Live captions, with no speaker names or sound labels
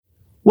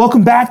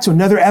Welcome back to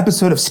another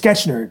episode of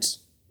Sketch Nerds,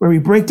 where we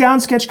break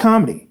down sketch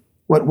comedy,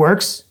 what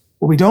works,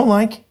 what we don't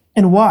like,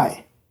 and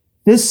why.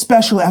 This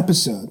special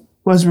episode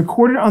was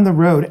recorded on the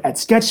road at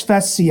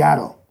Sketchfest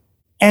Seattle,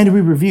 and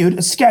we reviewed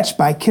a sketch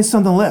by Kiss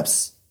on the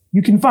Lips.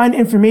 You can find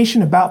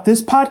information about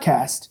this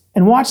podcast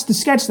and watch the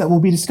sketch that we'll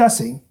be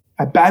discussing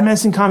at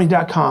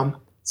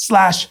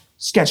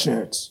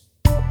badmedicincomedy.com/sketchnerds.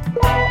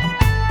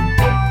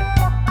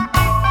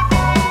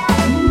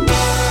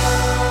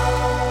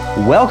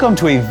 Welcome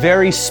to a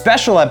very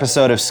special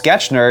episode of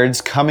Sketch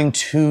Nerds coming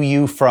to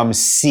you from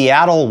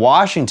Seattle,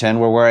 Washington,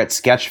 where we're at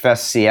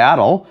Sketchfest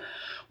Seattle.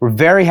 We're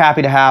very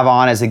happy to have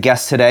on as a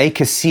guest today,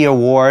 Cassia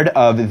Ward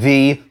of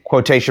the,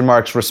 quotation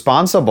marks,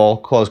 responsible,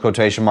 close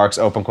quotation marks,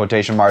 open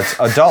quotation marks,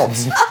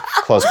 adults,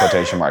 close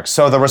quotation marks.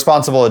 So the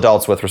responsible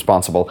adults with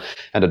responsible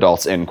and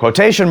adults in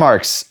quotation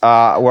marks.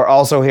 We're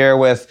also here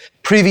with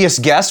previous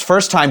guest,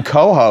 first-time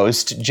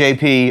co-host,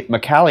 JP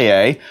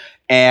McCallier,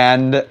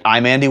 and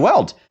I'm Andy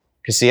Weld.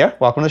 Cassia,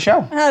 welcome to the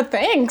show.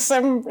 Thanks.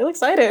 I'm really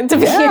excited to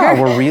be here.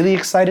 Yeah, we're really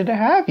excited to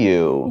have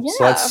you. Yeah.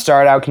 So let's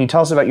start out. Can you tell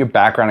us about your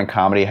background in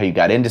comedy, how you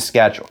got into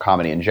sketch or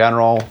comedy in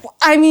general?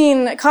 I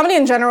mean, comedy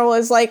in general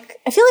is like,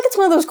 I feel like it's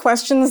one of those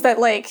questions that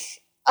like,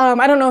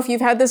 I don't know if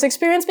you've had this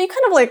experience, but you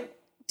kind of like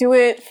do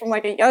it from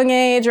like a young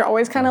age. You're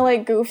always kind of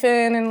like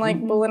goofing and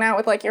like bulling out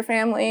with like your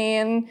family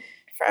and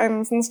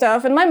friends and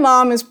stuff. And my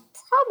mom is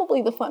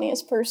probably the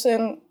funniest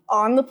person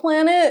on the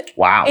planet.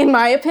 Wow. In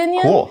my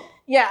opinion. Cool.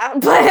 Yeah,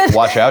 but...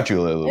 Watch out,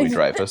 Julia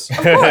Louis-Dreyfus. Of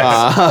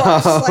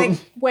course, like,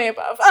 way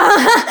above.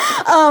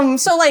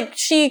 So, like,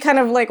 she kind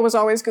of, like, was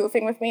always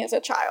goofing with me as a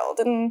child,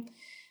 and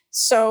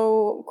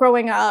so,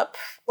 growing up,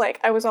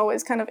 like, I was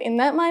always kind of in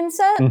that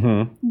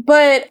mindset,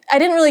 but I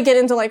didn't really get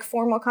into, like,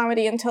 formal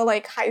comedy until,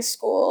 like, high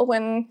school,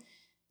 when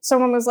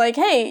someone was like,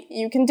 hey,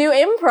 you can do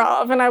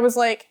improv, and I was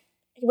like,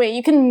 wait,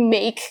 you can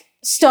make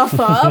stuff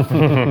up?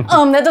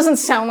 That doesn't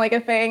sound like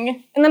a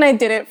thing, and then I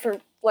did it for,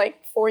 like,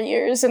 4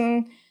 years,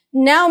 and...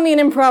 Now me and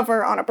improv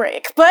are on a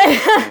break, but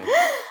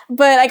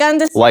I got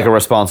into... Like a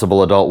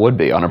responsible adult would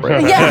be on a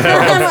break.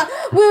 Yeah,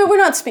 we're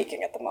not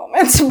speaking at the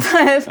moment,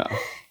 but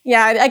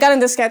yeah, I got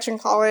into sketch in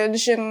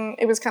college, and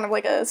it was kind of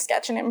like a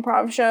sketch and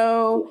improv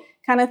show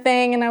kind of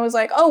thing, and I was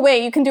like, oh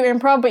wait, you can do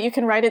improv, but you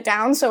can write it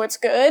down, so it's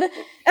good.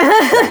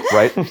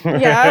 Right?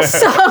 Yeah,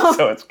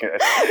 So it's good.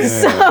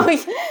 So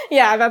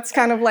yeah, that's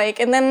kind of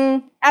like, and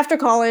then after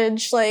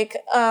college, like,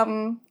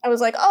 I was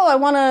like, oh, I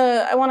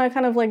wanna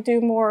kind of like do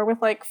more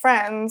with like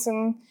friends,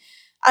 and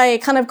I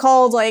kind of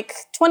called like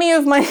 20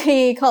 of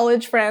my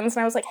college friends,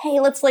 and I was like, hey,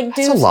 let's like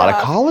do That's a lot of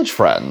stuff. college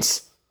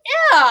friends.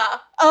 Yeah.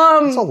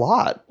 That's a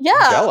lot. Yeah.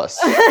 I'm jealous.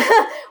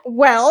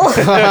 Well,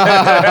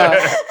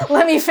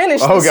 let me finish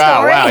the Oh, God.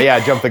 story. Wow. Yeah,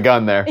 jump the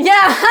gun there.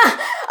 Yeah.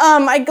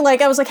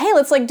 I was like, hey,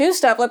 let's like do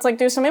stuff. Let's like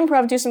do some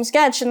improv, do some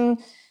sketch. And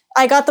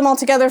I got them all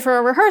together for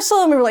a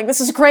rehearsal, and we were like,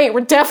 this is great. We're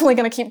definitely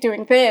going to keep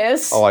doing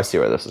this. Oh, I see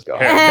where this is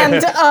going.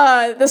 And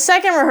the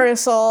second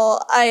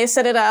rehearsal, I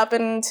set it up,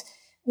 and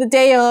the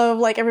day of,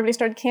 like, everybody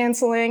started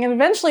canceling, and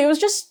eventually it was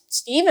just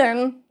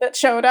Steven that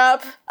showed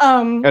up.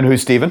 And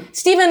who's Steven?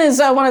 Steven is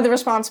one of the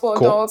responsible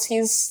adults.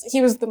 He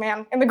was the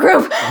man in the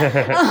group.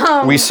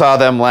 We saw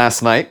them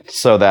last night,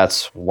 so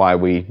that's why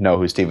we know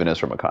who Steven is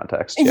from a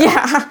context.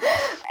 Yeah.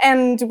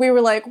 And we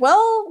were like,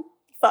 well,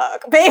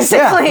 fuck,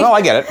 basically. Yeah, no,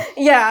 I get it.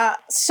 Yeah.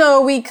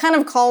 So we kind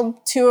of called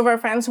two of our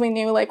friends who we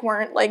knew like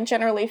weren't like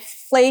generally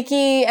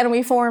flaky, and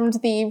we formed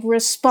the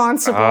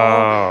responsible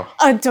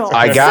adults.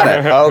 I got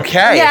it.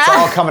 Okay. Yeah. It's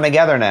all coming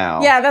together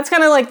now. Yeah, that's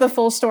kind of like the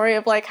full story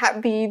of like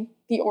the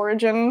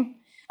origin.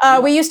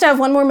 We used to have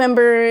one more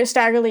member,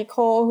 Staggerly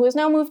Cole, who has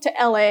now moved to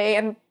LA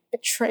and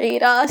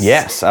betrayed us.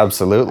 Yes,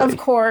 absolutely. Of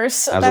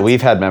course.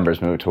 We've had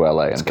members move to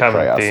LA and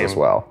betray us as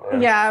well.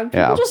 Yeah,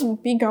 people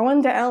just be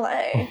going to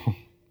LA.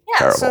 Yeah,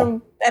 Terrible.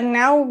 so, and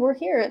now we're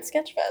here at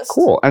Sketchfest.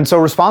 Cool. And so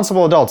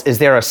responsible adults, is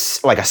there a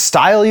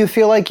style you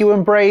feel like you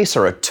embrace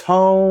or a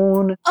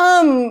tone?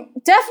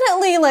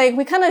 Definitely, like,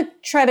 we kind of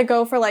try to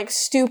go for, like,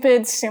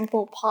 stupid,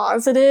 simple,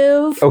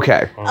 positive.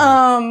 Okay.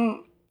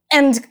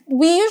 And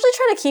we usually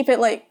try to keep it,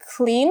 like,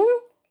 clean.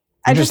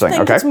 I just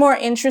think it's more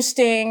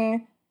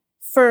interesting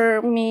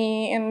for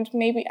me and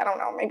maybe, I don't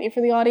know, maybe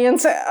for the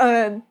audience,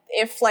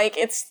 if, like,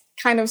 it's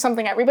kind of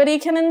something everybody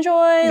can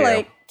enjoy,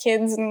 like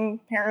kids and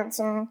parents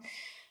and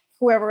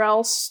whoever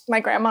else, my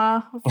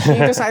grandma, if she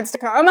decides to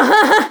come.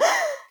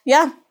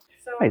 Yeah.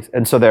 Nice.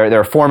 And so there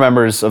are 4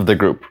 members of the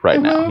group right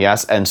now,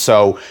 yes? And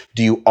so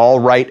do you all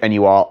write and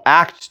you all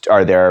act?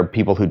 Are there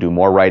people who do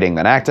more writing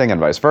than acting and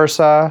vice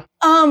versa?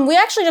 We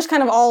actually just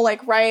kind of all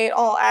like write,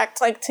 all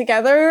act like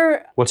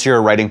together. What's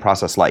your writing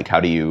process like? How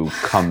do you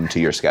come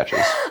to your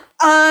sketches?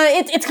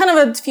 It's kind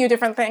of a few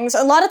different things.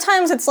 A lot of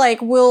times it's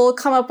like we'll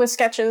come up with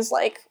sketches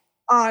like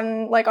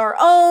on like our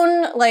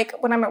own. Like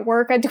when I'm at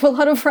work, I do a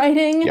lot of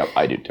writing. Yep,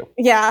 I do too.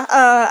 Yeah,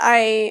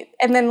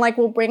 and then like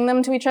we'll bring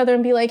them to each other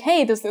and be like,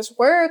 hey, does this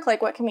work?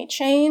 Like, what can we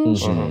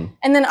change? And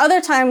then other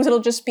times it'll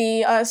just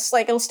be us,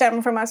 like it'll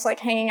stem from us like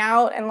hanging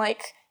out and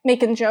like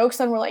making jokes.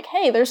 And we're like,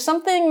 hey, there's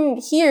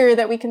something here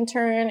that we can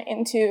turn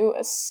into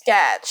a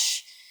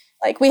sketch.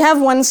 Like, we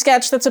have one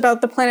sketch that's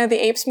about the Planet of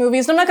the Apes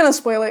movies. And I'm not going to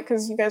spoil it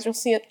because you guys will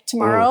see it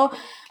tomorrow.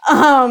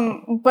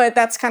 But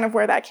that's kind of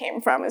where that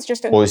came from. It's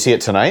just Will we see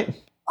it tonight?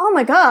 Oh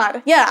my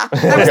God. Yeah.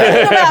 I was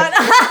thinking about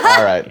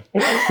All right.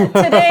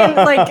 today,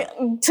 like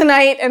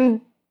tonight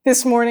and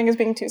this morning as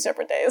being two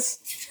separate days.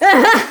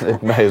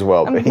 It may as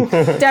well be.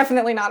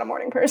 Definitely not a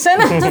morning person.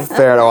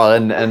 Fair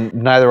enough. And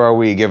neither are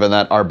we, given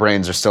that our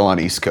brains are still on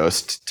East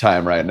Coast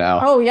time right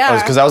now. Oh,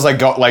 yeah. Because I was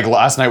like,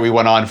 last night we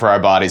went on for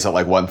our bodies at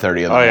like 1:30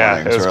 in the morning. Yeah,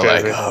 it was so we're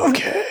crazy. like,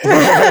 okay.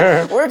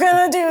 We're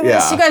going to do this.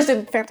 Yeah. You guys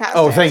did fantastic.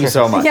 Oh, thank you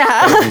so much.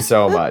 Yeah. Thank you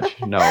so much.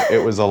 No,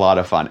 it was a lot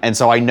of fun. And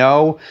so I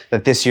know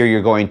that this year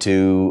you're going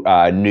to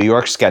New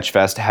York Sketch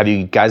Fest. Have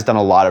you guys done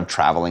a lot of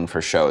traveling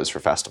for shows, for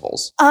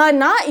festivals?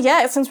 Not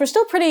yet, since we're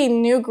still pretty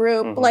new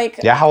group. Like,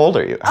 Yeah, how old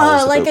are you? How old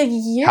is the like group? a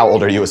year. How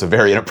old are you is a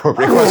very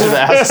inappropriate question to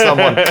ask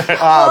someone.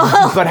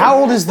 But how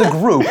old is the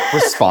group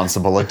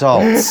Responsible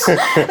Adults?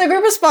 The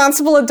group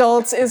Responsible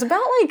Adults is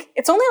about like,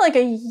 it's only like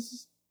a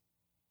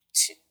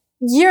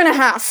year and a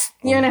half,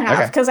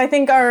 Okay. because I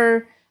think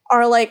our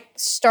like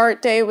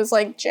start day was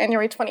like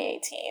January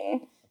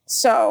 2018.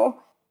 So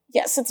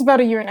yes, it's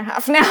about a year and a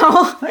half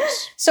now.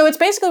 Nice. So it's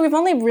basically, we've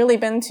only really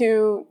been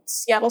to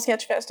Seattle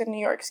Sketch Fest and New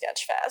York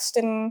Sketch Fest,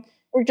 and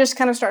we're just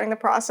kind of starting the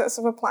process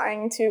of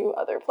applying to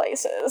other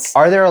places.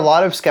 Are there a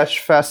lot of sketch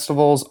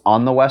festivals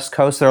on the West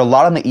Coast? There are a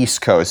lot on the East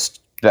Coast,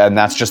 and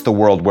that's just the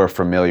world we're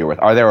familiar with.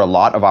 Are there a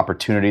lot of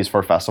opportunities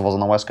for festivals on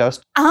the West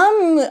Coast?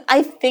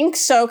 I think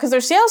so, because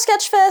there's Seattle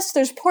Sketch Fest,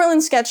 there's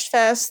Portland Sketch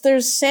Fest,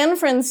 there's San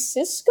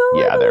Francisco.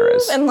 Yeah, there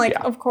is. And like,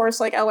 Yeah. of course,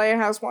 like LA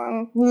has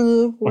one,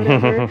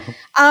 whatever.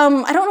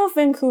 I don't know if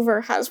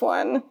Vancouver has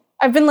one.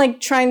 I've been like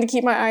trying to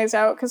keep my eyes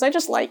out because I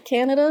just like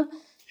Canada.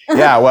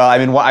 Yeah, well, I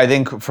mean, I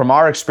think from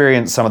our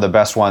experience, some of the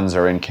best ones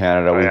are in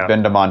Canada. We've yeah.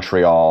 been to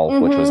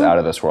Montreal, which was out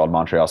of this world.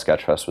 Montreal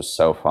Sketch Fest was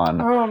so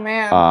fun. Oh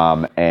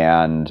man.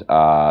 And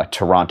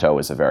Toronto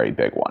is a very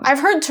big one. I've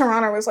heard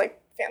Toronto was like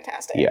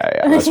fantastic.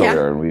 Yeah, that's what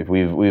Yeah. we heard.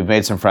 We've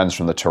made some friends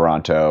from the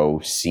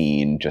Toronto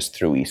scene just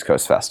through East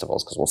Coast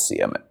festivals because we'll see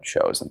them at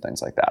shows and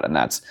things like that. And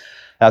that's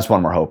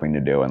one we're hoping to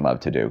do and love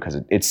to do because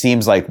it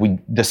seems like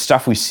the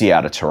stuff we see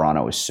out of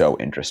Toronto is so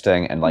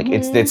interesting and like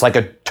it's like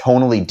a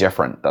tonally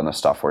different than the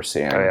stuff we're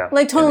seeing. yeah.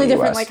 Like totally in the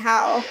different, US. like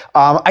how?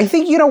 I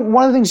think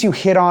one of the things you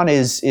hit on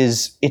is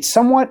it's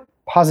somewhat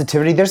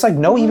positivity. There's like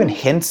no even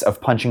hints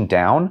of punching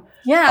down.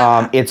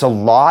 Yeah. It's a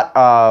lot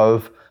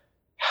of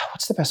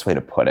what's the best way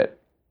to put it?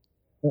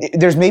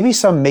 There's maybe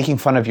some making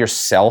fun of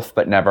yourself,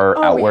 but never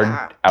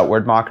yeah.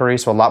 outward mockery.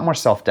 So a lot more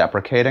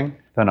self-deprecating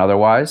than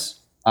otherwise.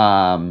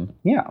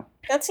 Yeah.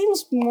 That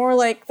seems more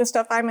like the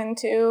stuff I'm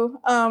into.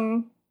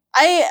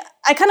 I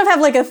kind of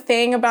have like a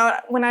thing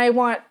about when I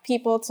want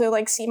people to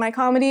like see my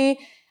comedy,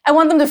 I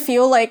want them to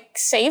feel like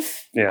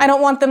safe. Yeah. I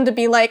don't want them to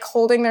be like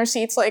holding their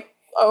seats like,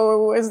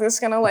 oh, is this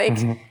gonna like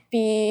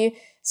be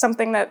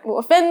something that will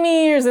offend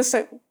me, or is this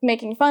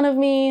making fun of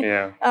me?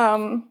 Yeah.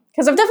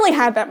 Because I've definitely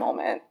had that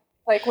moment,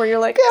 like where you're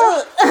like,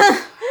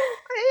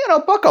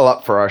 Buckle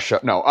up for our show.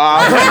 No.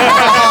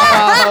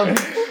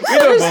 We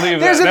don't believe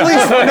There's that. at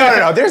least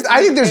no.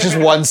 I think there's just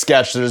one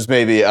sketch. There's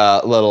maybe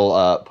a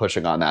little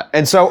pushing on that.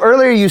 And so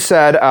earlier you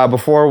said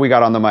before we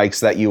got on the mics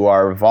that you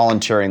are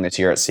volunteering this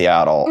year at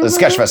Seattle,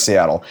 Sketchfest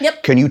Seattle.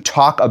 Yep. Can you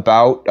talk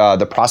about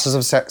the process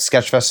of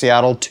Sketchfest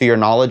Seattle, to your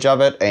knowledge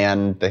of it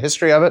and the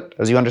history of it,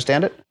 as you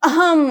understand it?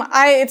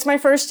 It's my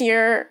first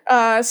year,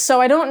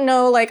 so I don't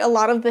know like a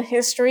lot of the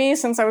history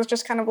since I was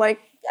just kind of like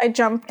I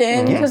jumped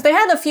in because they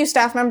had a few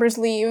staff members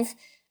leave,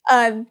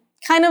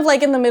 kind of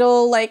like in the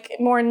middle, like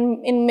more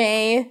in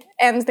May,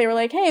 and they were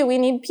like, "Hey, we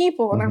need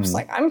people," and I was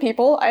like, "I'm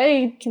people,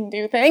 I can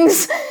do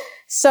things,"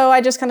 so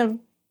I just kind of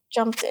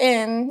jumped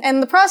in,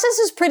 and the process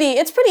is pretty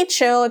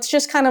chill. It's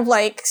just kind of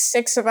like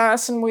 6 of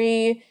us, and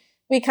we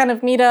kind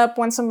of meet up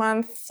once a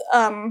month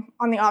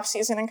on the off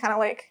season and kind of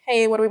like,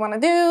 hey, what do we want to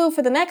do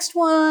for the next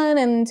one,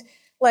 and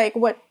what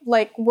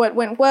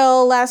went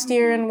well last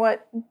year and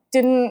what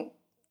didn't,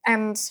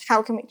 and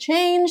how can we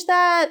change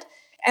that?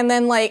 And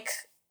then like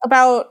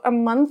about a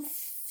month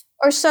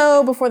or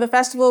so before the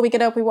festival, we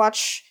get up, we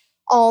watch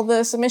all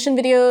the submission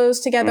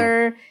videos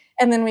together,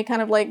 and then we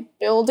kind of like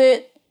build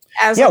it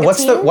as like a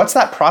team. What's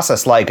that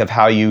process like of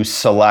how you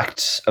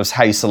select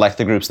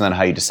the groups and then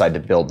how you decide to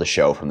build the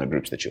show from the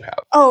groups that you have?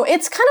 Oh,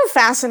 it's kind of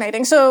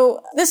fascinating.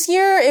 So this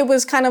year it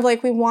was kind of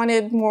like we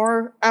wanted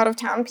more out of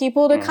town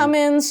people to come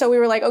in. So we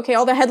were like, okay,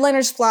 all the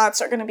headliners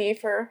slots are going to be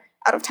for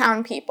out of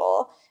town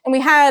people. And we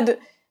had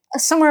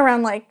somewhere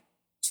around like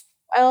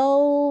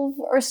 12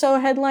 or so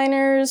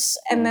headliners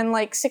and then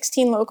like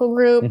 16 local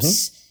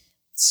groups.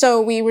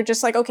 So we were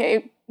just like,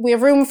 okay, we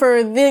have room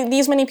for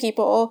these many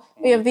people.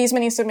 We have these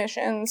many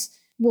submissions.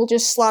 We'll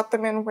just slot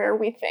them in where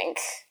we think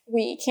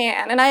we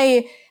can. And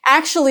I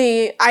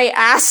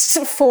asked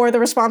for the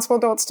Responsible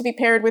Adults to be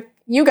paired with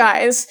you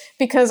guys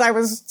because I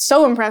was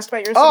so impressed by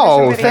your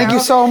submission video. Thank you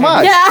so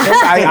much. Yeah.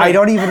 I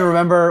don't even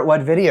remember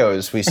what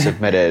videos we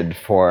submitted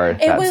for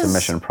that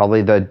submission. Probably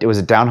it was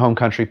a Down Home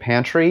Country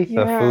Pantry,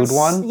 the food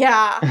one.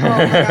 Yeah. Oh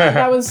my God,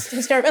 that was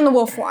hysterical. And the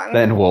wolf one.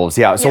 Then wolves,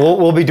 yeah. So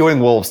we'll be doing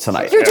wolves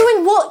tonight. You're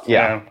doing wolf?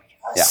 Yeah.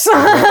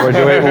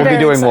 Yeah, we'll be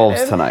doing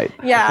wolves tonight.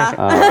 Yeah.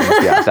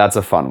 Yeah, that's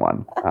a fun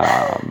one.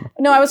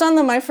 No, I was on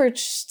the My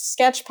First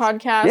Sketch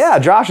podcast. Yeah,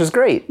 Josh is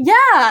great.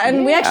 Yeah,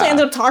 and we actually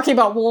ended up talking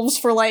about wolves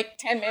for like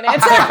 10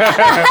 minutes.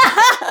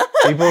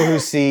 People who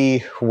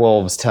see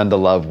wolves tend to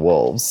love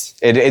wolves.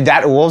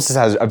 That wolves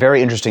has a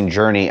very interesting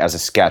journey as a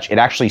sketch. It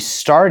actually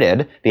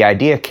started, the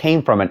idea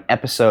came from an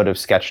episode of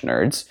Sketch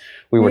Nerds.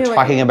 We were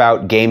talking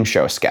about game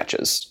show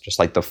sketches, just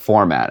like the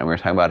format, and we were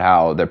talking about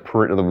how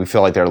we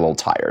feel like they're a little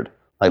tired.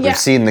 Like we've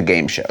seen the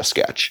game show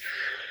sketch.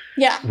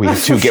 Yeah,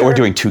 we're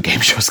doing 2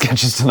 game show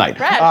sketches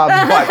tonight.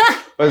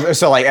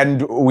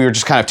 And we were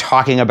just kind of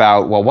talking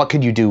about, well, what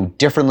could you do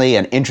differently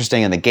and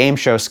interesting in the game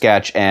show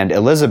sketch? And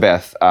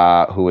Elizabeth,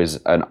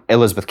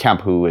 Elizabeth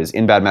Kemp, who is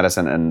in Bad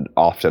Medicine and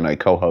often a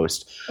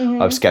co-host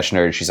of Sketch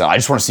Nerd, she said, I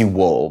just want to see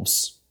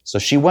wolves. So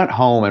she went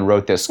home and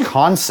wrote this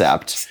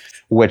concept,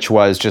 which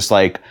was just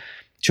like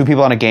 2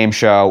 people on a game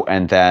show,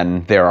 and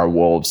then there are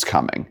wolves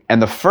coming.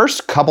 And the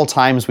first couple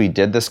times we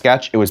did the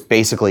sketch, it was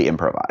basically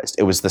improvised.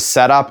 It was the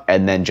setup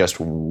and then just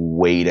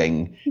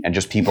waiting and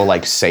just people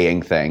like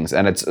saying things.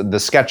 And the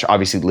sketch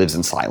obviously lives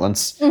in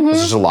silence. There's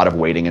just a lot of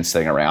waiting and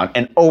sitting around.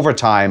 And over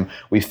time,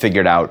 we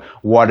figured out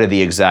what are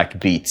the exact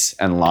beats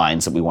and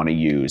lines that we want to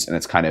use. And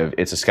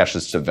it's a sketch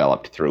that's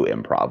developed through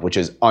improv, which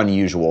is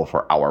unusual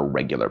for our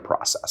regular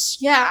process.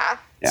 Yeah.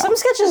 Some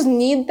sketches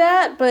need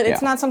that, but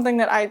it's not something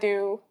that I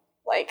do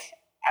like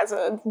as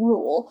a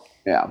rule.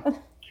 Yeah.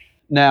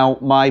 Now,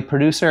 my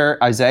producer,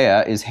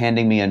 Isaiah, is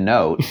handing me a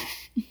note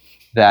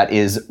that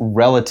is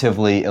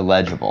relatively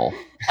illegible.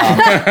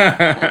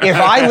 If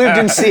I lived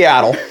in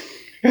Seattle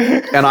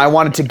and I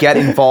wanted to get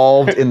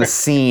involved in the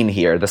scene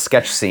here, the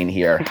sketch scene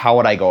here, how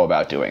would I go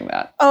about doing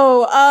that?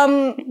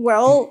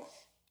 Well,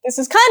 this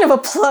is kind of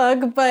a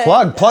plug, but...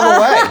 Plug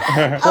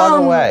away.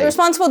 Plug away.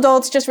 Responsible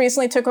Adults just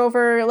recently took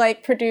over,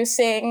 like,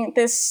 producing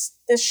this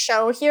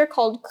show here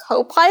called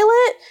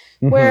Copilot,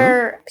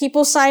 where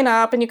people sign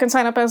up, and you can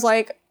sign up as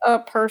like a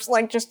person,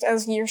 like just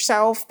as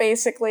yourself,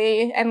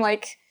 basically, and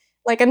like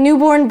a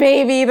newborn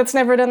baby that's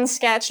never done the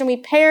sketch, and we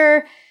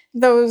pair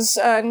those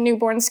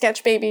newborn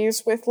sketch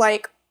babies with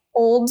like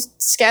old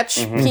sketch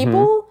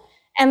people,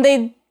 and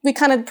we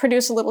kind of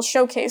produce a little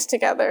showcase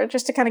together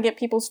just to kind of get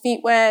people's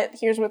feet wet.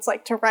 Here's what it's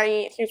like to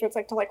write. Here's what it's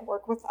like to like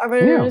work with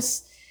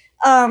others.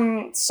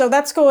 Yeah. So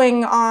that's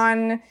going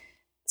on.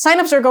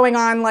 Signups are going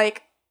on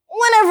like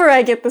whenever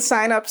I get the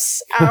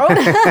signups out.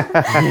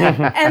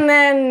 And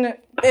then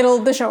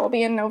the show will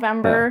be in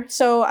November. Yeah.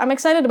 So I'm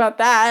excited about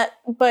that.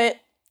 But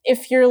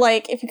if you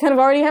kind of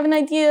already have an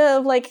idea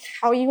of like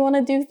how you want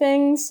to do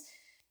things,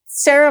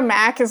 Sarah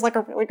Mack is like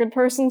a really good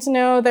person to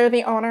know. They're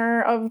the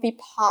owner of The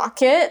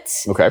Pocket.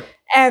 Okay.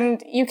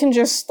 And you can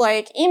just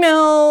like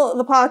email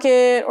The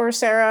Pocket or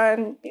Sarah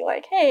and be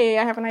like, hey,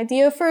 I have an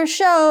idea for a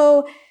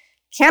show.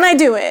 Can I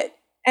do it?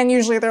 And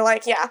usually they're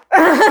like, yeah,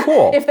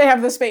 cool. If they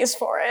have the space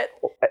for it.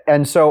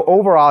 And so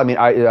overall, I mean,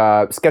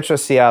 Sketch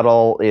Fest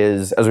Seattle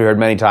is, as we heard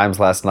many times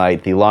last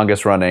night, the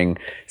longest running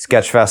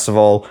sketch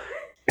festival,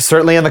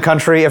 certainly in the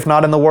country, if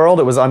not in the world.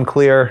 It was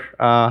unclear.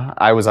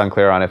 I was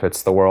unclear on if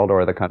it's the world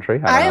or the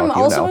country. I am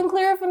also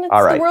unclear if it's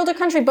the world or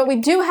country, but we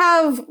do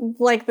have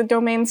like the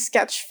domain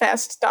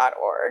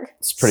sketchfest.org.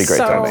 It's a pretty great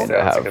domain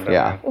to have.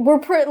 Yeah. We're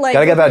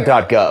gotta get that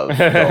 .gov.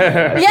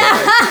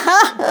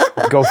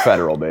 Yeah. Go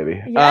federal,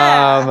 baby.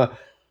 Yeah.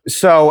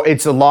 So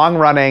it's a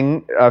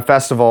long-running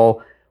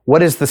festival.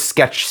 What is the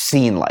sketch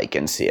scene like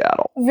in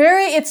Seattle?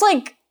 It's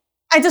like,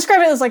 I describe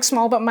it as like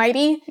small but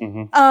mighty.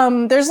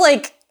 There's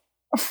like,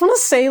 I want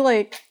to say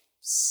like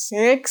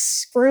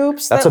 6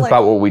 groups. That's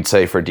about what we'd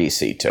say for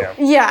DC too.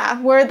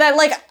 Yeah, where that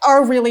like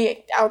are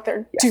really out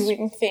there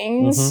doing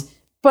things,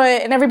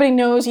 and everybody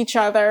knows each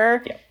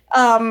other. Yeah.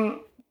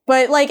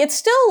 But like, it's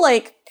still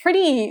like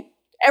pretty,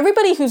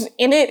 everybody who's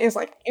in it is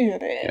like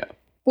in it. Yeah.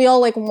 We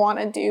all like want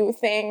to do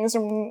things,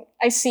 and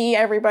I see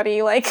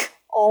everybody like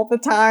all the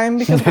time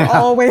because we're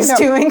always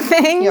doing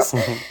things.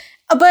 Yep.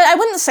 But I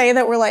wouldn't say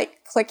that we're like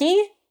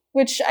cliquey,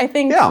 which I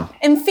think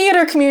in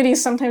theater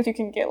communities sometimes you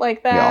can get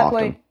like that. Yeah,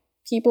 like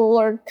people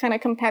are kind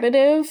of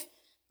competitive,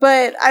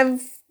 but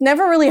I've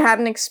never really had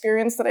an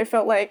experience that I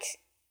felt like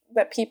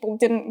that people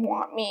didn't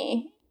want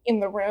me in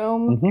the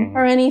room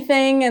or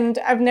anything, and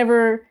I've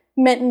never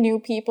met new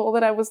people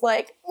that I was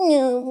like,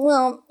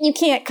 well, you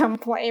can't come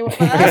play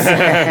with us.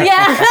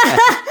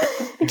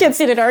 You can't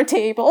sit at our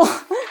table.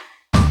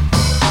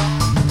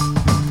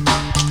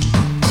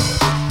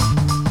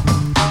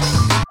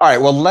 All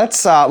right, well,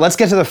 let's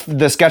get to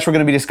the sketch we're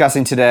going to be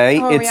discussing today.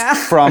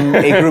 It's from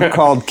a group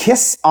called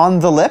Kiss on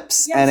the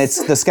Lips, and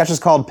the sketch is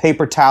called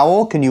Paper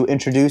Towel. Can you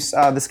introduce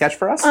the sketch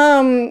for us?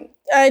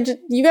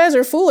 you guys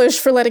are foolish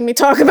for letting me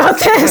talk about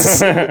this.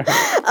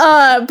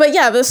 But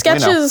yeah, the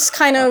sketch is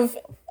kind of,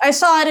 I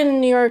saw it in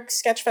New York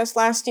Sketch Fest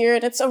last year,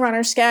 and it's a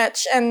runner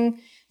sketch. And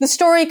the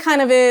story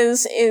kind of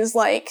is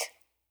like,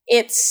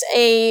 it's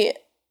a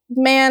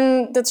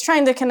man that's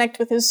trying to connect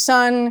with his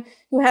son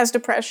who has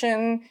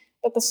depression,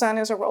 but the son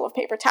is a roll of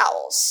paper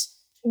towels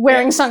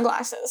wearing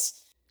sunglasses.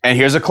 And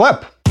here's a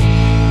clip.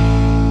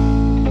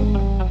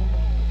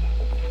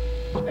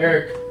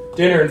 Eric,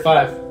 dinner in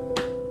 5.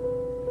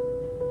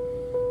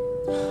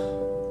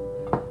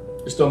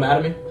 You're still mad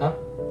at me, huh?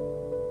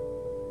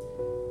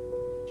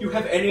 Do you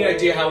have any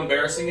idea how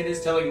embarrassing it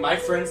is telling my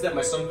friends that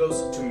my son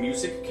goes to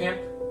music camp?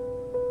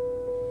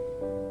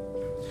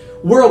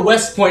 We're a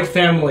West Point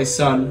family,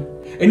 son,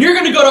 and you're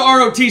gonna go to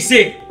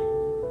ROTC.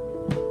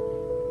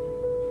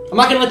 I'm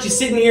not gonna let you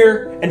sit in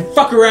here and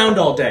fuck around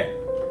all day.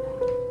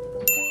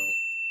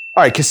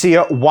 All right,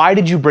 Cassia, why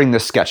did you bring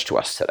this sketch to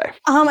us today?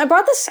 I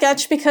brought the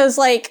sketch because,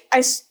 like,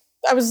 I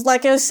was,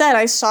 like I said,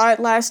 I saw it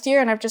last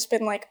year, and I've just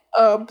been, like,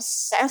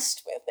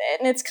 obsessed with it.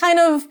 And it's kind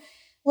of,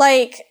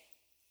 like,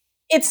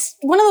 it's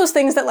one of those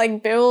things that,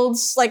 like,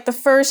 builds, like, the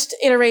first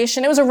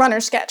iteration. It was a runner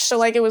sketch. So,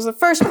 like, it was the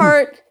first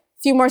part,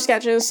 few more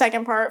sketches,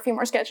 second part, few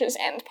more sketches,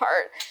 end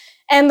part.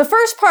 And the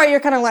first part, you're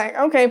kind of like,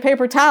 okay,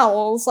 paper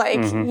towels.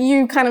 Like,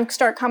 you kind of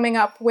start coming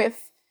up with,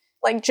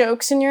 like,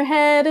 jokes in your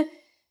head.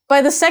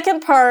 By the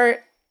second part,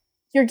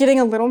 you're getting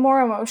a little more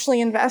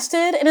emotionally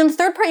invested. And in the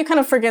third part, you kind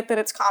of forget that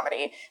it's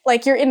comedy.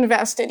 Like, you're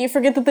invested. You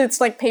forget that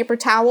it's, like, paper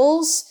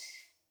towels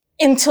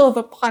until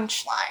the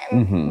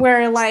punchline,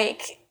 where,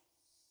 like,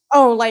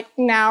 oh, like,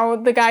 now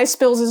the guy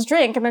spills his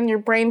drink, and then your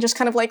brain just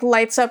kind of, like,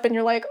 lights up, and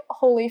you're like,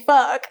 holy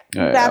fuck,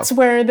 that's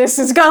where this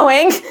is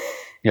going.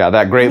 Yeah,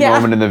 that great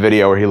moment in the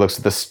video where he looks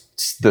at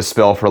the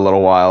spill for a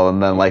little while,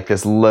 and then, like,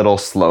 this little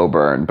slow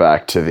burn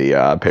back to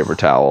the paper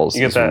towels.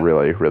 It's a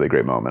really, really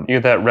great moment. You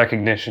get that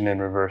recognition and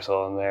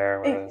reversal in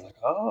there where it's like,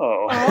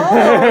 oh,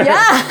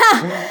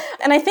 yeah.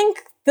 And I think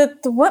that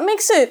what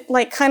makes it,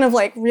 like, kind of,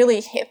 like,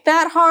 really hit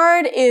that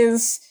hard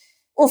is,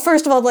 well,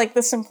 first of all, like,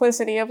 the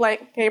simplicity of,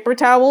 like, paper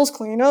towels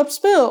clean up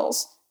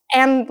spills,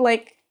 and,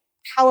 like,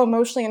 how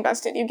emotionally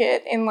invested you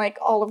get in, like,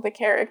 all of the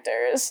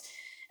characters.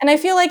 And I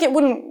feel like it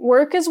wouldn't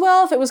work as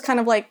well if it was kind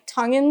of, like,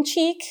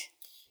 tongue-in-cheek.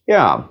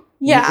 Yeah.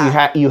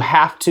 You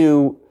have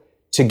to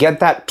get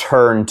that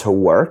turn to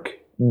work,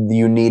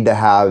 you need to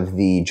have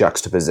the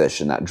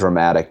juxtaposition, that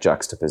dramatic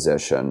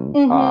juxtaposition,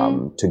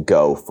 to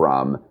go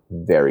from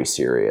very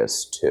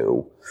serious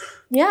to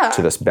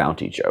this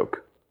bounty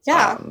joke.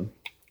 Yeah.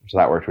 So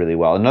that worked really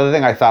well. Another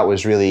thing I thought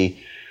was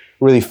really,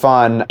 really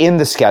fun in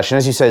the sketch, and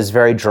as you said, it's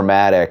very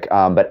dramatic,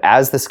 but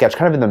as the sketch,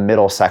 kind of in the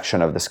middle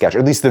section of the sketch, or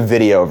at least the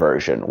video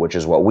version, which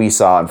is what we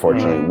saw,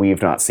 unfortunately,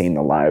 we've not seen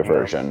the live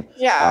version.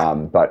 Yeah.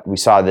 But we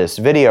saw this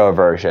video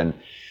version.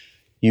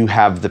 You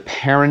have the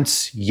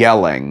parents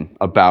yelling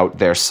about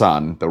their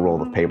son, the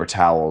roll of paper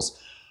towels,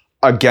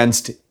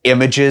 against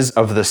images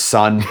of the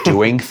son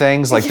doing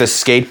things, like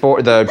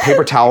the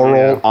paper towel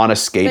roll on a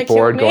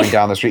skateboard going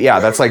down the street.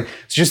 Yeah, that's like,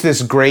 it's just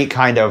this great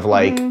kind of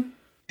like,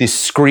 this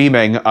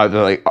screaming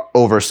like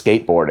over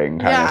skateboarding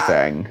kind of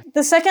thing.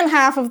 The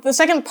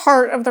second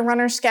part of the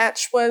runner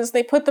sketch was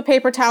they put the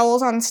paper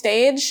towels on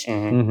stage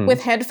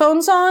with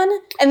headphones on,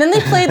 and then they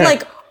played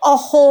like a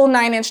whole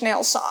Nine Inch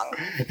Nails song.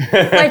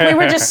 Like, we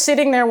were just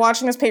sitting there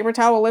watching this paper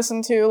towel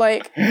listen to,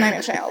 like, Nine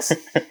Inch Nails.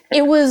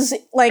 It was,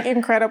 like,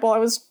 incredible. I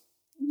was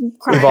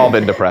crying. We've all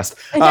been depressed.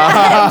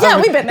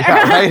 Yeah, we've been there.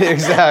 Yeah, right?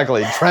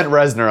 Exactly. Trent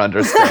Reznor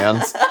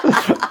understands.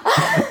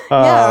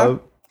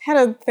 Had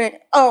a thing.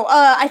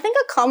 I think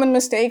a common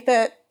mistake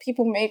that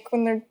people make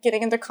when they're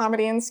getting into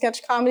comedy and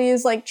sketch comedy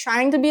is, like,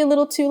 trying to be a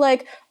little too,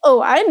 like,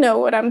 oh, I know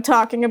what I'm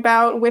talking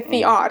about with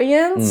the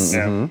audience.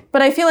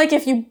 But I feel like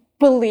if you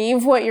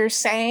believe what you're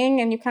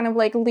saying and you kind of,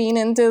 like, lean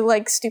into,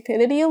 like,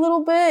 stupidity a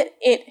little bit,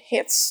 it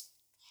hits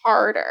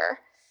harder.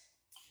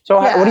 So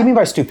what do you mean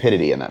by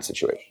stupidity in that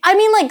situation? I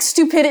mean, like,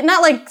 stupidity,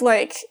 not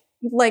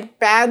like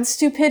bad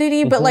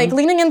stupidity, but, like,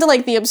 leaning into,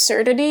 like, the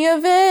absurdity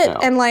of it,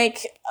 and,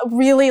 like,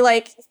 really,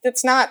 like,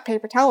 it's not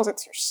paper towels,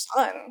 it's your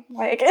son.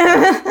 Like,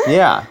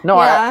 I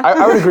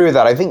would agree with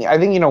that. I think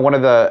you know,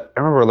 I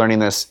remember learning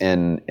this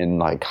in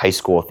like high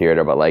school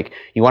theater, but, like,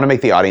 you want to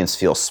make the audience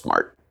feel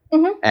smart.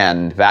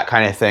 And that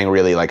kind of thing,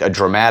 really, like a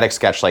dramatic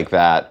sketch like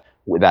that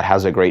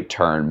has a great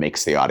turn,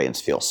 makes the audience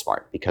feel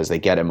smart because they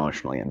get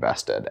emotionally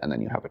invested, and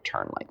then you have a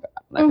turn like that.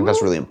 And I think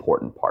that's a really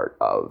important part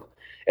of,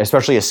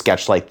 especially a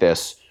sketch like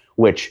this,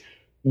 which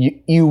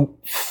you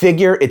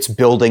figure it's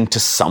building to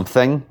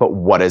something, but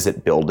what is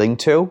it building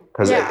to?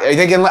 Because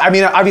I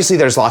mean, obviously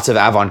there's lots of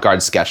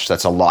avant-garde sketch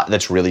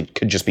that's really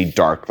could just be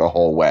dark the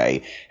whole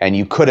way. And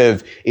you could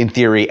have, in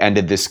theory,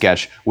 ended this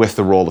sketch with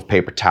the roll of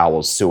paper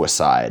towels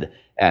suicide,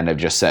 and have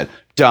just said,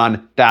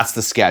 done, that's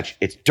the sketch.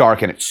 It's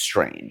dark and it's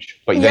strange.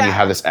 But then you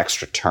have this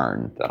extra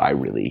turn that I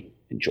really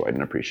enjoyed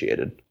and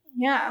appreciated.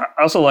 Yeah.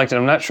 I also liked it.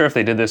 I'm not sure if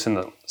they did this in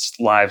the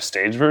live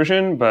stage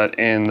version, but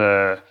in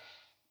the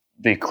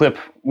clip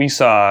we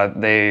saw,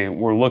 they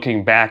were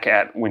looking back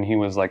at when he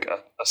was like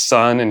a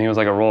sun, and he was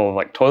like a roll of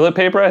like toilet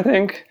paper, I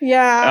think.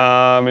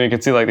 Yeah. And you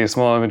could see like these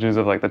small images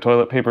of like the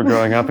toilet paper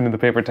growing up into the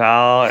paper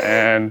towel.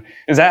 And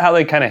is that how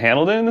they kind of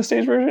handled it in the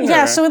stage version?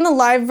 Yeah, or? so in the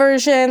live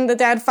version, the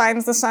dad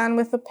finds the son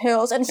with the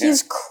pills, and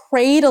he's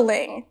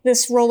cradling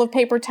this roll of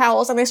paper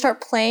towels, and they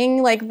start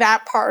playing like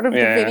that part of the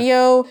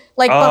video,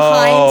 like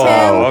behind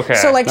him. Okay.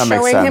 So like That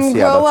makes showing him sense.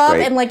 Yeah, grow that's up,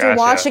 great. and like you're Gotcha.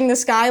 watching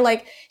this guy,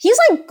 like he's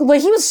like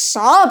he was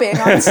sobbing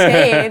on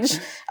stage.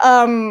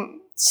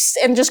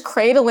 And just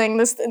cradling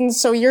this, and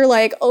so you're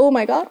like, oh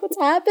my god, what's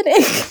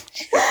happening?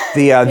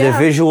 The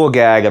visual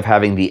gag of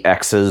having the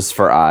X's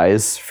for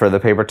eyes for the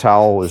paper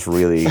towel was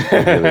really,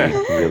 really,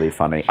 really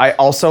funny. I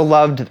also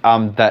loved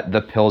that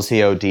the pills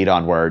he OD'd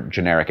on were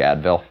generic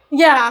Advil,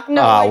 Yeah,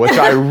 no, which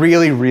I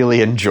really,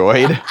 really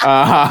enjoyed. Because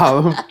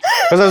I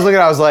was looking,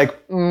 I was like,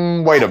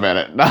 wait a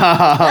minute.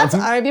 that's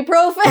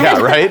ibuprofen. Yeah,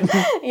 right?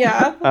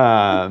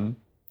 Yeah.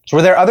 So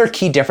were there other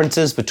key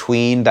differences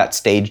between that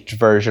staged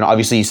version?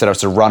 Obviously, you said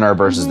it's a runner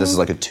versus this is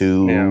like a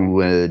 2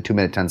 minute,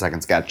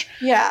 10-second sketch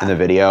in the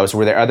video. So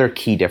were there other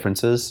key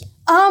differences?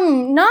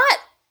 Not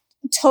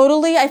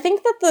totally. I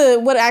think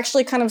that what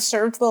actually kind of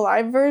served the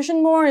live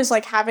version more is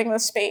like having the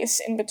space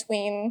in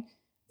between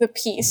the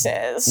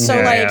pieces. So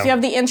you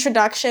have the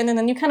introduction, and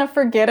then you kind of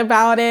forget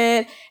about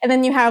it, and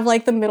then you have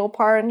like the middle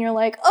part, and you're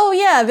like, oh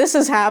yeah, this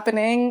is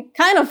happening.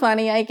 Kind of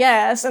funny, I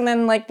guess. And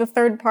then like the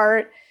third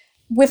part,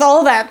 with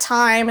all that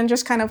time and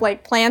just kind of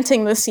like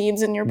planting the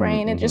seeds in your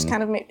brain, it just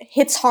kind of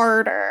hits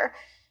harder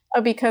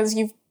because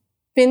you've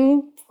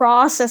been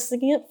processing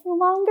it for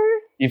longer.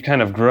 You've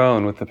kind of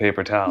grown with the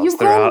paper towels. You've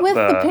grown with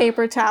the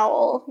paper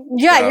towel.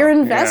 Yeah, you're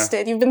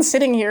invested. You've been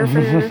sitting here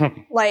for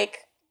like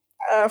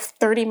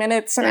 30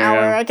 minutes, an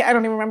hour. I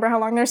don't even remember how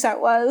long their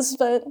set was,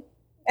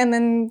 and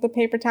then the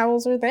paper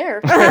towels are there.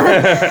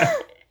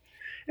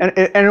 And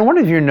in one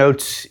of your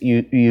notes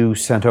you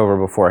sent over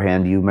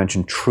beforehand, you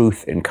mentioned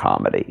truth in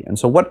comedy. And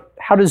so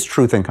how does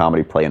truth in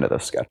comedy play into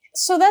this sketch?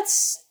 So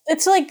that's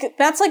like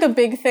a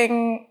big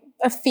thing,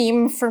 a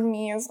theme for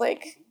me as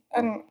like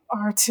an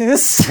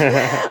artist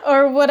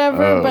or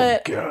whatever,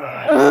 but but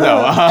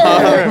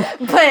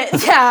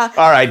yeah.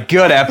 All right,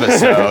 good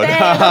episode.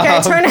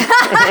 Okay, turn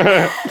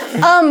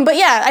it. But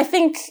yeah, I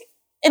think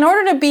in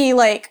order to be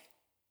like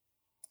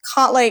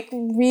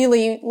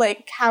really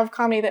like have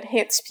comedy that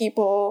hits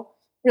people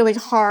really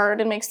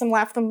hard and makes them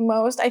laugh the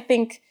most, I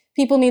think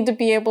people need to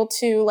be able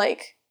to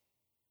like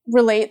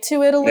relate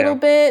to it a little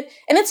bit.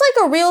 And it's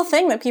like a real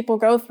thing that people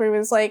go through,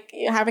 is like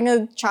having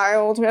a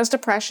child who has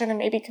depression and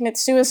maybe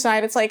commits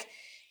suicide. It's like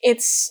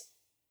it's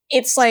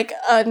like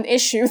an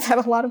issue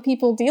that a lot of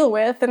people deal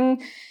with.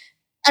 And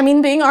I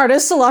mean, being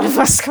artists, a lot of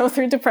us go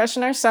through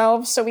depression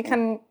ourselves, so we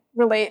can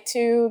relate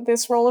to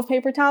this roll of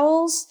paper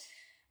towels.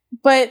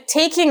 But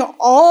taking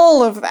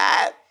all of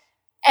that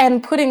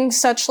and putting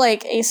such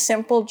like a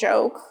simple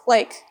joke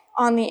like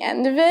on the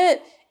end of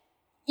it,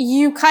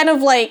 you kind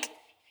of like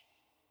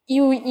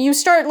you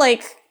start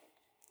like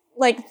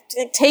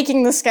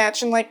taking the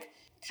sketch and like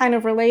kind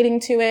of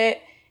relating to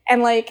it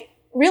and like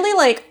really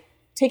like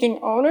taking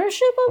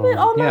ownership of it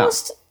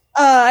almost.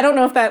 I don't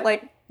know if that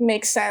like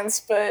makes sense,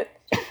 but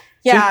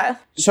yeah.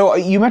 So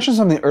you mentioned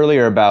something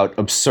earlier about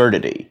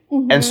absurdity.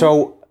 And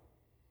so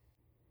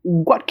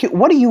what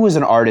do you as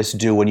an artist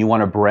do when you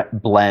want to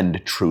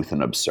blend truth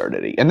and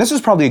absurdity? And this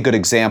is probably a good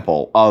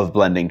example of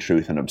blending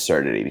truth and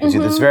absurdity, because you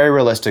have this very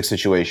realistic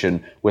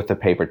situation with the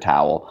paper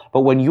towel.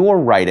 But when you're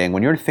writing,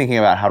 when you're thinking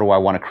about how do I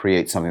want to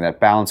create something that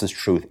balances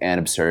truth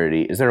and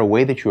absurdity, is there a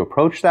way that you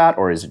approach that,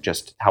 or is it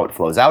just how it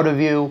flows out of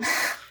you?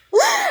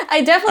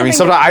 I definitely.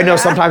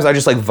 Sometimes I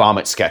just like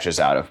vomit sketches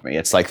out of me.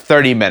 It's like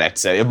 30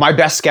 minutes. My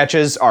best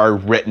sketches are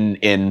written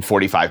in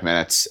 45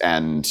 minutes,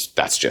 and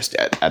that's just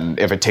it. And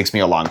if it takes me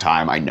a long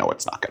time, I know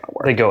it's not going to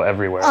work. They go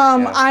everywhere.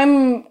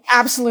 I'm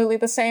absolutely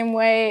the same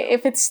way.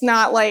 If it's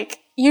not like,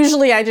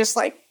 usually I just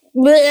like,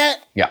 bleh.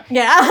 Yeah.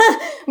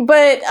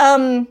 But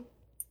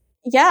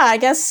yeah, I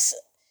guess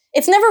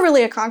it's never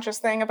really a conscious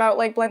thing about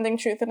like blending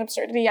truth and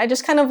absurdity. I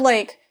just kind of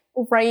like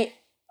write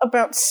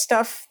about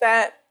stuff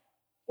that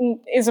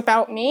is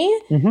about me.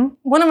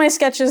 One of my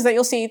sketches that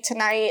you'll see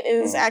tonight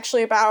is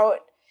actually about,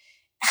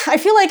 I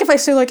feel like if I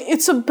say like,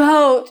 it's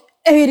about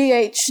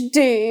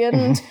ADHD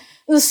and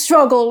the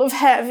struggle of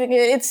having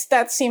it,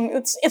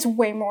 it's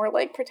way more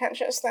like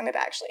pretentious than it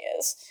actually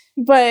is.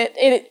 But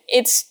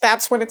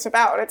that's what it's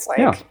about. It's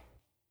like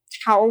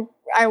how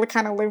I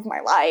kind of live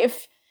my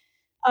life.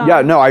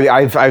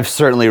 I've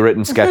certainly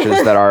written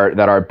sketches that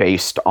are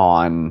based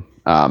on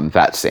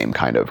that same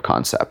kind of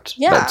concept.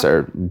 That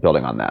are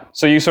building on that.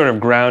 So you sort of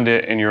ground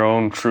it in your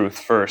own truth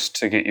first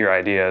to get your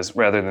ideas,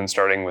 rather than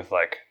starting with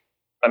like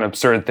an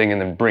absurd thing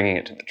and then bringing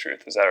it to the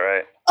truth. Is that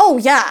right? Oh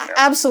yeah,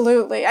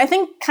 absolutely. I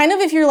think kind of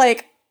if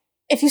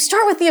you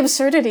start with the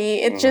absurdity,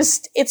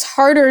 it's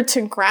harder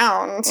to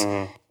ground.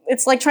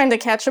 It's like trying to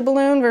catch a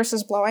balloon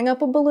versus blowing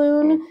up a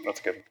balloon.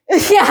 That's good.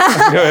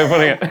 Yeah. Good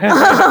way of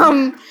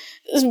putting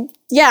it.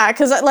 Yeah,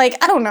 because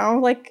like, I don't know,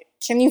 like,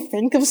 can you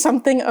think of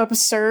something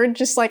absurd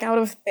just like out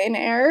of thin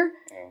air?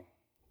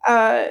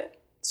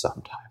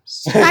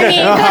 sometimes. I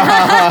mean,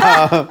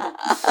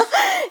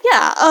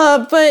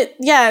 yeah, but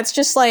yeah, it's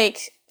just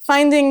like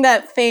finding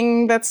that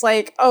thing that's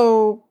like,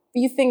 oh,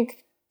 you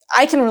think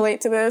I can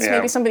relate to this,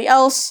 maybe somebody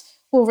else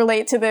will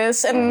relate to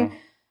this. And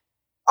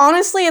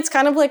honestly, it's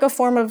kind of like a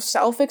form of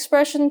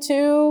self-expression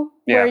too,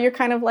 where you're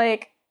kind of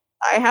like,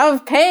 I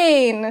have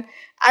pain.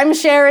 I'm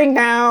sharing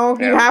now.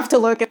 You have to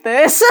look at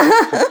this.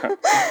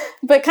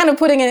 But kind of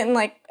putting it in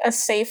like a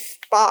safe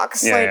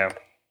box,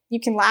 you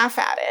can laugh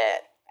at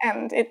it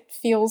and it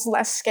feels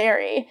less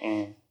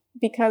scary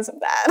because of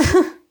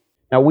that.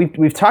 Now,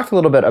 we've talked a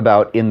little bit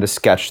about in the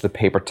sketch, the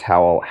paper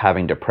towel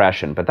having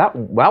depression, but that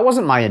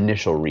wasn't my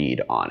initial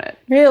read on it.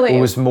 Really?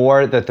 It was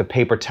more that the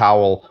paper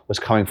towel was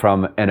coming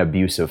from an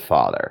abusive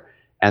father.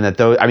 And that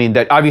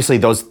that obviously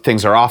those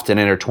things are often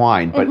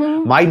intertwined, but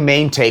my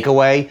main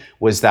takeaway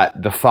was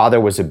that the father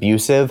was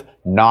abusive,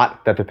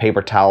 not that the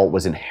paper towel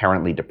was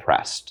inherently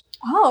depressed.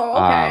 Oh,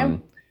 okay.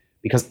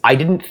 Because I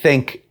didn't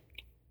think,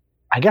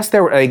 I guess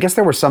there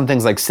were some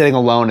things like sitting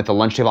alone at the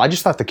lunch table. I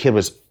just thought the kid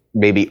was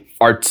maybe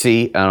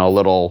artsy and a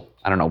little,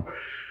 I don't know,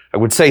 I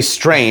would say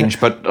strange,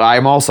 but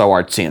I'm also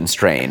artsy and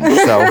strange,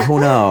 so who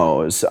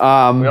knows? We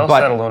all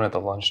sat alone at the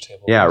lunch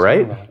table. Yeah,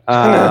 right?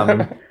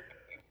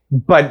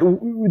 But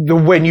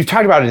when you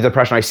talked about a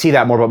depression, I see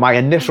that more, but my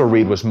initial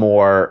read was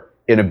more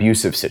an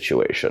abusive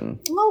situation.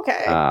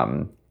 Okay.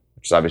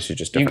 Which is obviously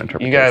just different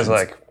You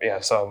interpretations.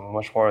 guys, saw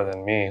much more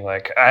than me.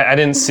 Like, I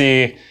didn't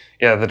see,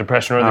 the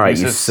depression or the All right,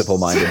 abusive. you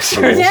simple-minded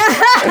fool.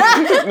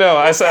 No,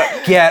 I saw...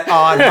 Get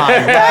on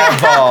my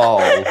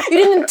level. You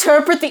didn't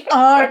interpret the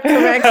art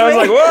correctly. I was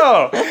like,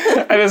 whoa!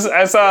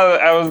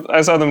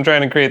 I saw them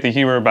trying to create the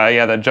humor by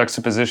that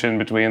juxtaposition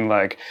between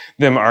like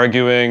them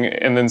arguing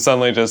and then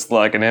suddenly just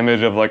like an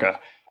image of like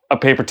a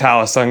paper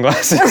towel,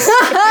 sunglasses,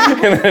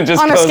 and then it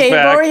just on goes a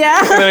skateboard,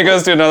 back. And then it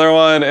goes to another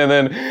one, and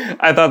then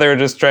I thought they were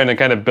just trying to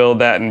kind of build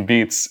that in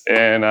beats,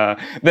 and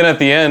then at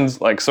the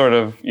end, like sort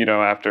of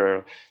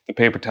after the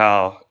paper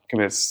towel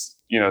commits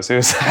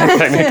suicide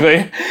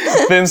technically,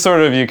 then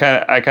sort of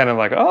I kind of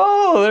like,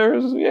 oh,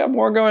 there's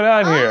more going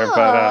on here,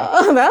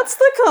 but that's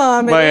the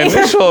comedy. my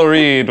initial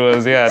read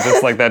was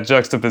just like that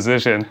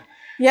juxtaposition.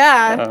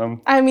 Yeah,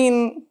 I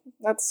mean.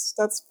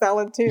 That's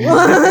valid too.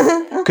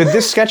 Could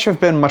this sketch have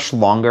been much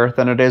longer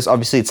than it is?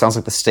 Obviously, it sounds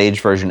like the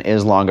stage version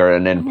is longer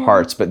and in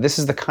parts, but this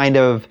is the kind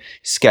of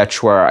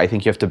sketch where I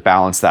think you have to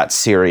balance that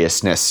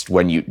seriousness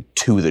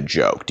to the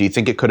joke. Do you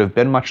think it could have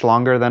been much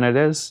longer than it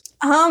is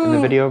in the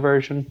video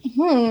version?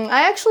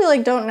 I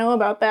actually don't know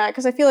about that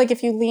because I feel like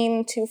if you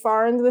lean too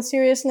far into the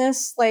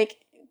seriousness, like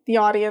the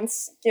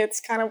audience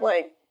gets kind of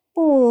like,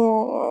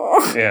 ooh.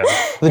 Yeah.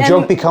 The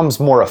joke becomes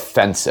more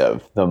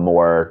offensive the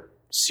more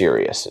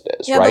serious it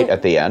is, right?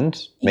 At the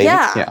end, maybe.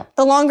 Yeah.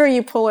 The longer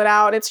you pull it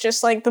out, it's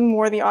just like the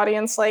more the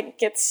audience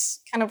gets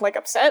kind of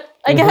upset,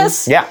 I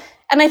guess. Yeah.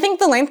 And I think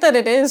the length that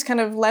it is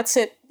kind of lets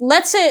it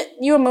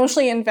you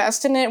emotionally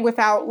invest in it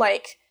without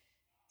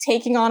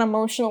taking on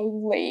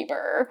emotional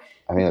labor.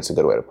 I think that's a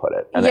good way to put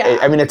it. And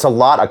I mean, it's a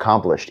lot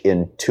accomplished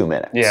in 2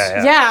 minutes.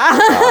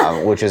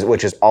 Yeah. Which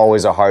is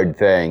always a hard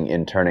thing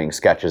in turning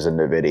sketches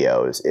into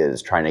videos,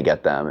 is trying to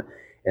get them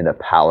into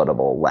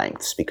palatable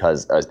lengths,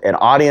 because an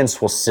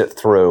audience will sit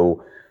through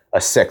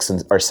a 6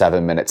 or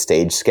 7 minute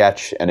stage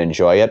sketch and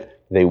enjoy it.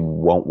 They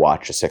won't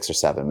watch a 6 or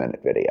 7 minute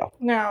video.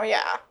 No,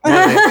 yeah.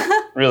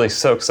 Really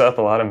soaks up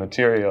a lot of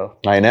material.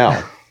 I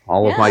know.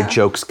 All of my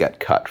jokes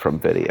get cut from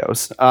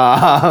videos.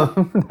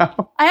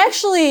 I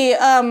actually,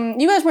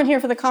 you guys weren't here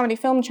for the Comedy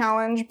Film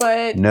Challenge,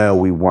 but... No,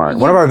 we weren't.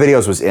 One of our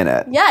videos was in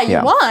it. Yeah,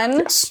 you won.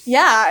 Yes.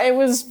 Yeah, it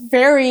was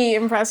very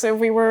impressive.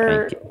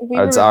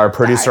 It's our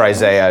producer,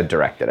 Isaiah,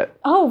 directed it.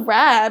 Oh,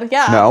 rad.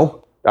 Yeah.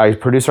 No,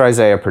 producer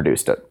Isaiah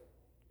produced it.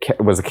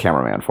 Was a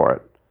cameraman for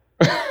it.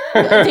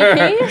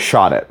 DP?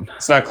 Shot it.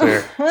 It's not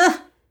clear.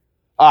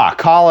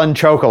 Colin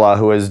Chocola,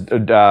 who has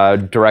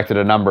directed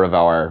a number of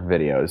our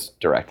videos,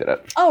 directed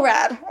it. Oh,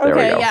 rad. There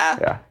we Okay, go. yeah.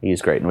 Yeah,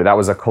 he's great. And that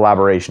was a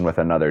collaboration with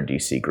another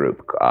DC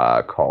group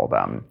called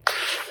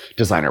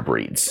Designer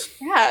Breeds.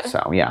 Rad.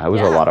 So, yeah, it was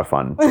a lot of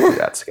fun to do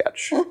that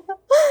sketch.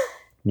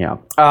 Yeah.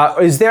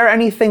 Is there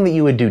anything that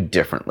you would do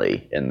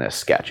differently in this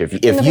sketch? If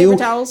in the paper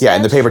towel sketch? Yeah,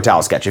 in the paper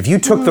towel sketch. If you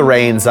took the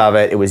reins of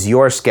it, it was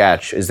your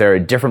sketch, is there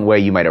a different way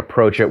you might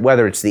approach it,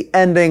 whether it's the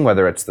ending,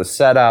 whether it's the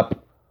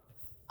setup?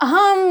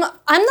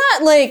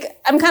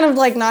 I'm kind of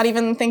not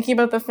even thinking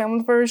about the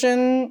filmed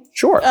version.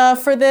 Sure.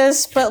 For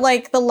this, but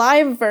the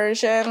live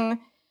version,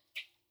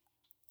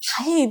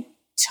 I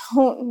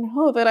don't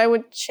know that I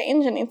would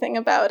change anything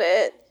about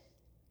it.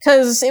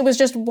 Because it was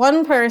just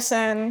one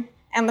person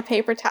and the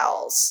paper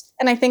towels.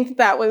 And I think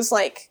that was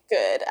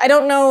good. I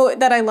don't know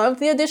that I loved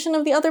the addition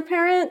of the other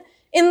parent,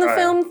 in the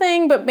film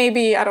thing, but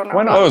maybe, I don't know.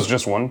 Why not? Oh, it was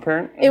just one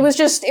parent? It was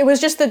just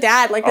the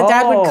dad. Like, the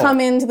dad would come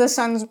into the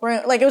son's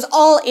room. Like, it was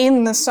all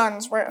in the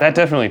son's room. That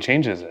definitely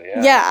changes it,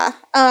 yeah. Yeah.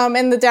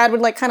 And the dad would,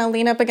 like, kind of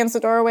lean up against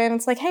the doorway, and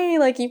it's like, hey,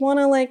 like, you want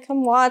to, like,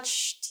 come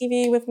watch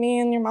TV with me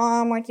and your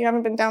mom? Like, you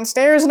haven't been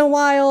downstairs in a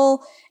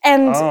while.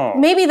 And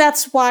maybe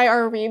that's why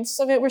our reads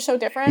of it were so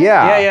different.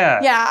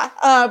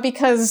 Yeah,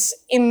 because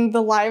in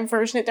the live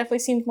version, it definitely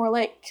seemed more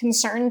like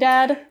concerned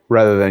dad.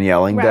 Rather than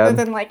yelling dad? Rather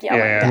than, like, yelling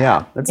dad.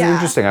 Yeah, that's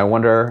interesting. I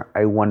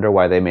wonder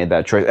why they made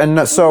that choice.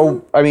 And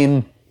so, I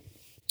mean,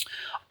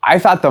 I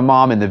thought the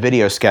mom in the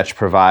video sketch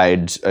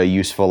provides a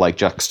useful, like,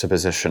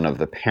 juxtaposition of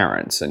the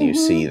parents. And you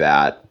see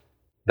that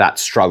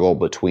struggle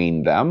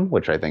between them,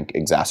 which I think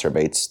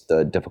exacerbates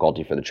the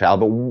difficulty for the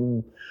child. But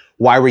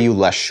why were you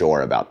less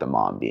sure about the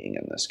mom being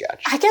in the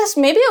sketch? I guess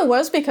maybe it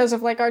was because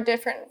of, like, our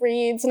different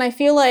reads. And I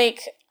feel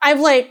like I've,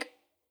 like,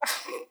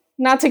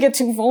 not to get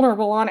too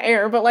vulnerable on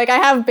air, but, like, I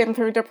have been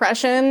through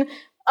depression.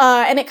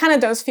 And it kind of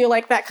does feel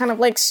like that kind of,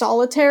 like,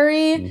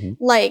 solitary,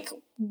 like,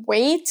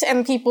 weight.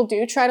 And people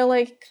do try to,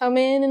 like, come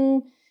in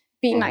and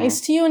be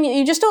nice to you. And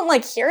you just don't,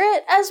 like, hear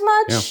it as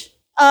much. Yeah.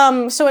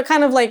 So it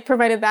kind of, like,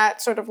 provided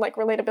that sort of, like,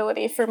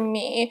 relatability for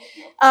me.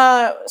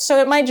 So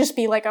it might just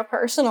be, like, a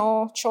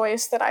personal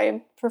choice that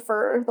I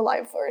prefer the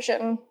live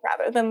version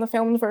rather than the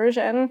filmed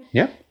version.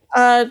 Yeah.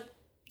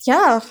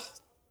 Yeah.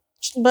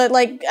 But,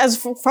 like, as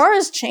far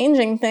as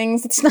changing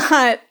things, it's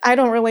not, I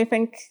don't really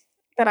think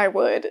that I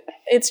would.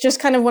 It's just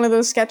kind of one of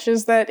those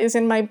sketches that is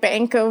in my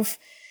bank of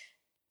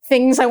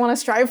things I want to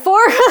strive for.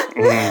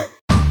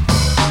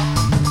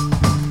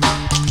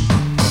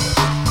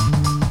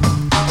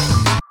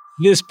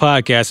 This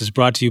podcast is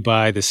brought to you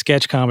by the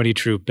sketch comedy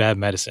troupe Bad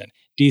Medicine,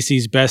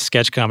 DC's best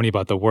sketch comedy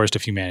about the worst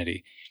of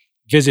humanity.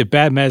 Visit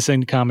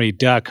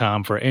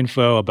badmedicinecomedy.com for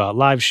info about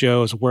live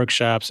shows,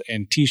 workshops,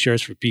 and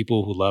t-shirts for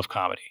people who love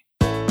comedy.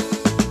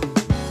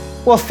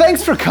 Well,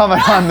 thanks for coming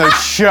on the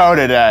show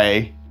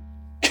today,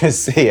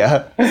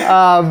 Cassia.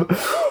 You're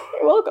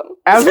welcome.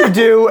 As we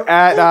do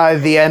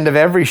at the end of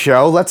every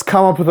show, let's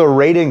come up with a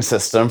rating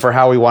system for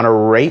how we want to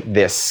rate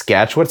this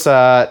sketch.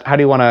 How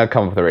do you want to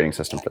come up with a rating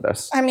system for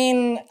this? I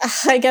mean,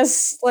 I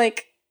guess,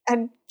 like,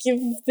 I'd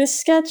give this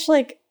sketch,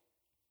 like,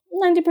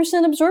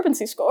 90%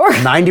 absorbency score.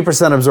 90%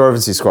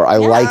 absorbency score. I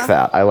like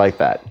that.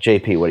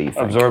 JP, what do you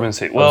think?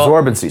 Absorbency. Well,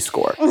 absorbency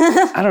score.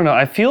 I don't know.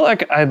 I feel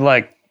like I'd,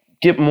 like,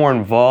 get more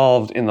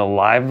involved in the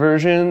live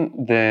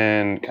version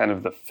than kind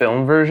of the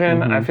film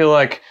version. I feel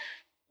like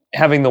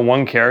having the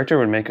one character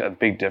would make a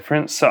big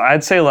difference. So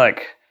I'd say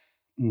like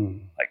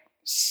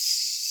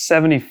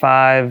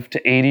 75 to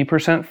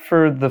 80%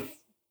 for the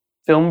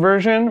film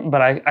version,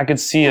 but I could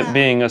see it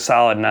being a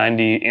solid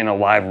 90 in a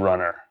live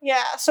runner.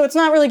 Yeah, so it's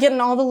not really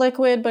getting all the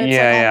liquid, but it's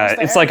like almost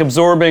there. It's like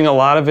absorbing a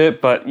lot of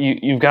it, but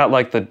you've got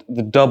like the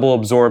double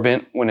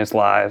absorbent when it's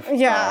live.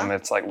 Yeah.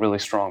 It's like really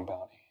strong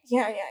bounty.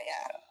 Yeah.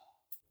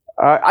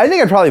 I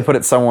think I'd probably put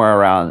it somewhere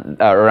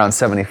around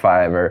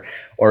 75 or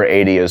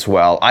 80 as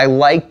well. I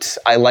liked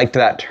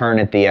that turn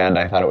at the end.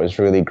 I thought it was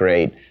really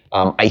great.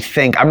 I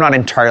think, I'm not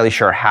entirely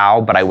sure how,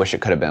 but I wish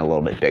it could have been a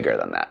little bit bigger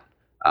than that,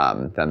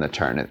 than the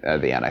turn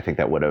at the end. I think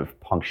that would have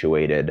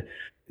punctuated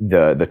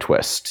the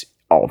twist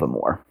all the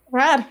more.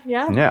 Rad,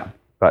 yeah. Yeah,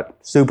 but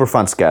super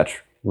fun sketch.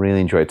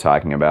 Really enjoyed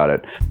talking about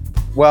it.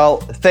 Well,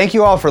 thank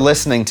you all for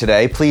listening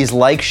today. Please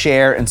like,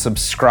 share, and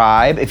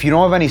subscribe. If you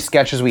don't have any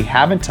sketches we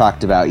haven't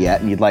talked about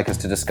yet and you'd like us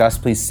to discuss,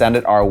 please send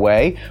it our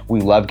way. We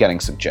love getting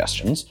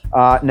suggestions.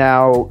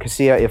 Now,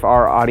 Cassia, if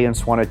our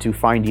audience wanted to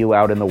find you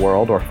out in the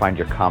world, or find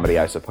your comedy,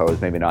 I suppose,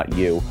 maybe not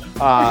you.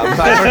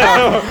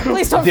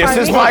 Please don't this find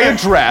is me. my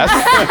address.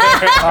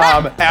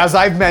 As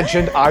I've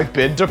mentioned, I've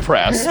been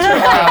depressed.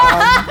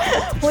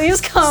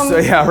 Please come. So,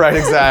 yeah, right,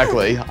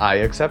 exactly. I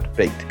accept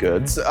baked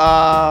goods.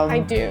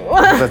 I do.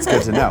 That's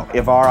good to know.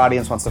 If our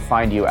audience wants to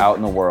find you out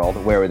in the world,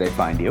 where would they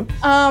find you?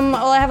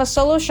 Well, I have a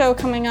solo show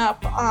coming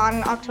up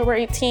on October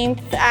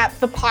 18th at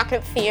the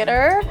Pocket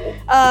Theater.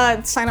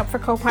 Sign up for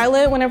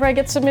Copilot whenever I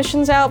get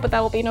submissions out, but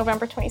that will be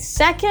November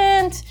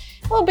 22nd.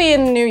 We'll be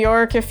in New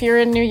York if you're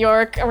in New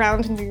York,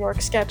 around New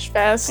York Sketch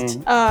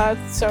Fest.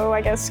 So I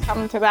guess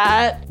come to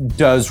that.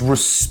 Does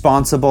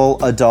Responsible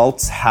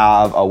Adults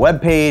have a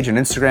webpage, an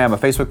Instagram, a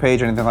Facebook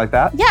page, anything like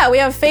that? Yeah, we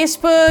have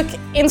Facebook,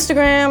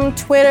 Instagram,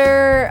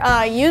 Twitter,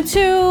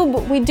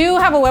 YouTube. We do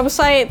have a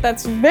website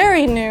that's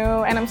very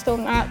new and I'm still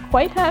not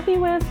quite happy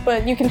with,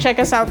 but you can check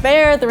us out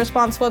there,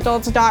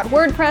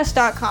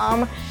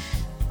 theresponsibleadults.wordpress.com.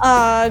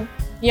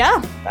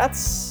 Yeah,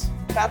 that's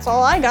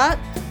all I got.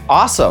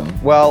 Awesome.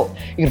 Well,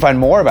 you can find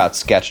more about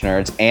Sketch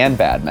Nerds and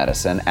Bad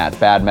Medicine at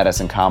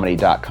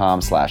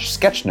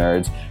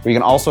badmedicinecomedy.com/sketchnerds, where you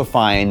can also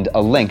find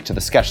a link to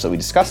the sketch that we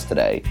discussed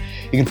today.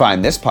 You can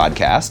find this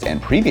podcast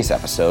and previous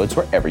episodes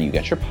wherever you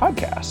get your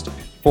podcast.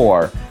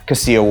 For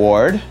Cassia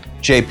Ward,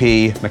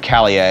 JP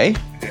McCallier,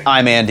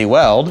 I'm Andy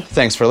Weld.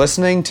 Thanks for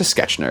listening to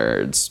Sketch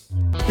Nerds.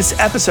 This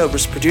episode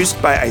was produced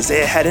by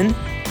Isaiah Hedden.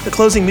 The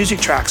closing music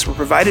tracks were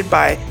provided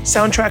by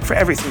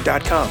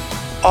soundtrackforeverything.com.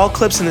 All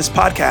clips in this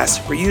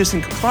podcast were used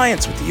in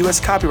compliance with the U.S.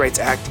 Copyrights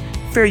Act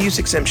fair use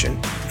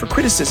exemption for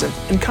criticism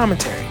and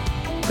commentary.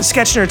 The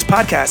Sketch Nerds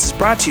podcast is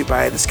brought to you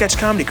by the sketch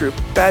comedy group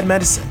Bad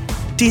Medicine,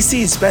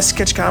 DC's best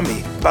sketch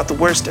comedy about the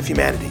worst of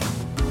humanity.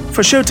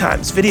 For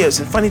showtimes, videos,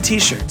 and funny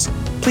t-shirts,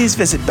 please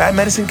visit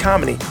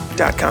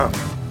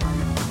badmedicinecomedy.com.